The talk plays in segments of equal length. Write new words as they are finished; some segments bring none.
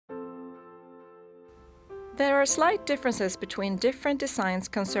There are slight differences between different designs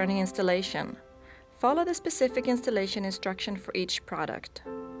concerning installation. Follow the specific installation instruction for each product.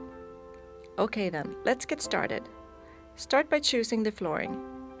 Okay then, let's get started. Start by choosing the flooring.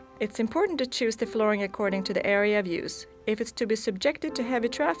 It's important to choose the flooring according to the area of use. If it's to be subjected to heavy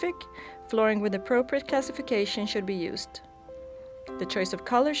traffic, flooring with appropriate classification should be used. The choice of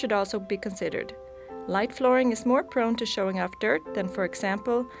color should also be considered. Light flooring is more prone to showing off dirt than, for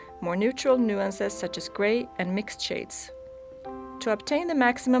example, more neutral nuances such as gray and mixed shades. To obtain the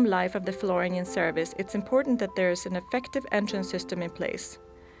maximum life of the flooring in service, it's important that there is an effective entrance system in place.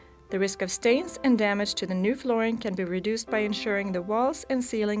 The risk of stains and damage to the new flooring can be reduced by ensuring the walls and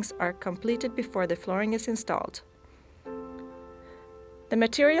ceilings are completed before the flooring is installed. The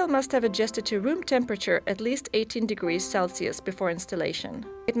material must have adjusted to room temperature at least 18 degrees Celsius before installation.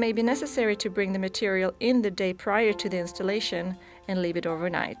 It may be necessary to bring the material in the day prior to the installation and leave it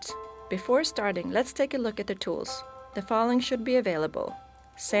overnight. Before starting, let's take a look at the tools. The following should be available: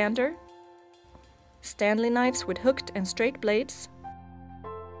 sander, Stanley knives with hooked and straight blades,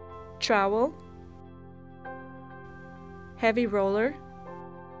 trowel, heavy roller,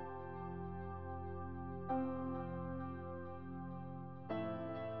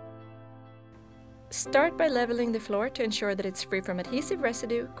 Start by leveling the floor to ensure that it's free from adhesive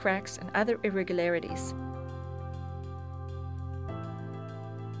residue, cracks, and other irregularities.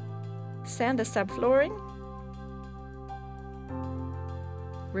 Sand the subflooring.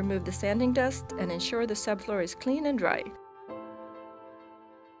 Remove the sanding dust and ensure the subfloor is clean and dry.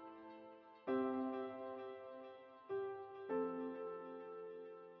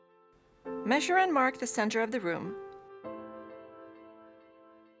 Measure and mark the center of the room.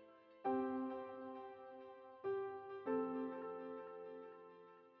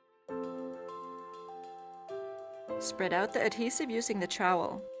 Spread out the adhesive using the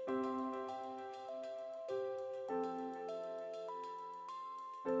trowel.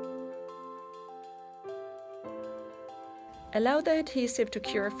 Allow the adhesive to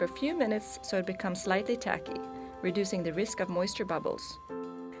cure for a few minutes so it becomes slightly tacky, reducing the risk of moisture bubbles.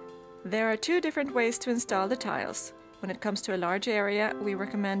 There are two different ways to install the tiles. When it comes to a large area, we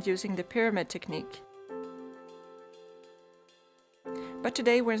recommend using the pyramid technique. But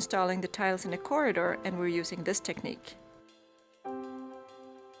today we're installing the tiles in a corridor and we're using this technique.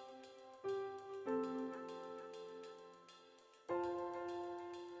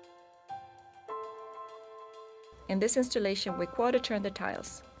 In this installation, we quarter turn the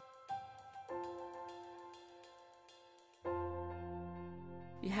tiles.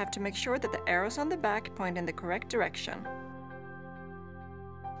 You have to make sure that the arrows on the back point in the correct direction.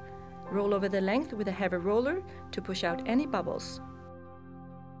 Roll over the length with a heavy roller to push out any bubbles.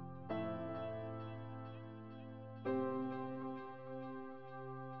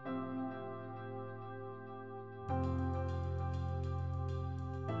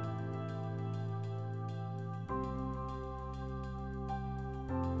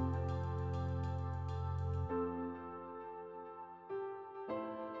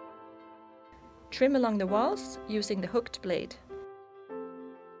 Trim along the walls using the hooked blade.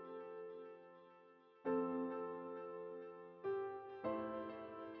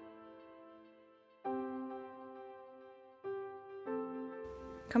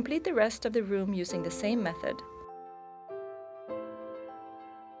 Complete the rest of the room using the same method.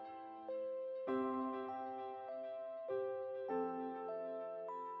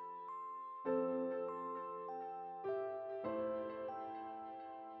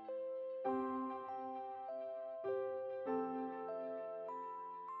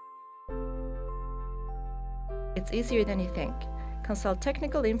 It's easier than you think. Consult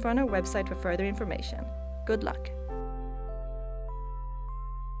technical info on our website for further information. Good luck!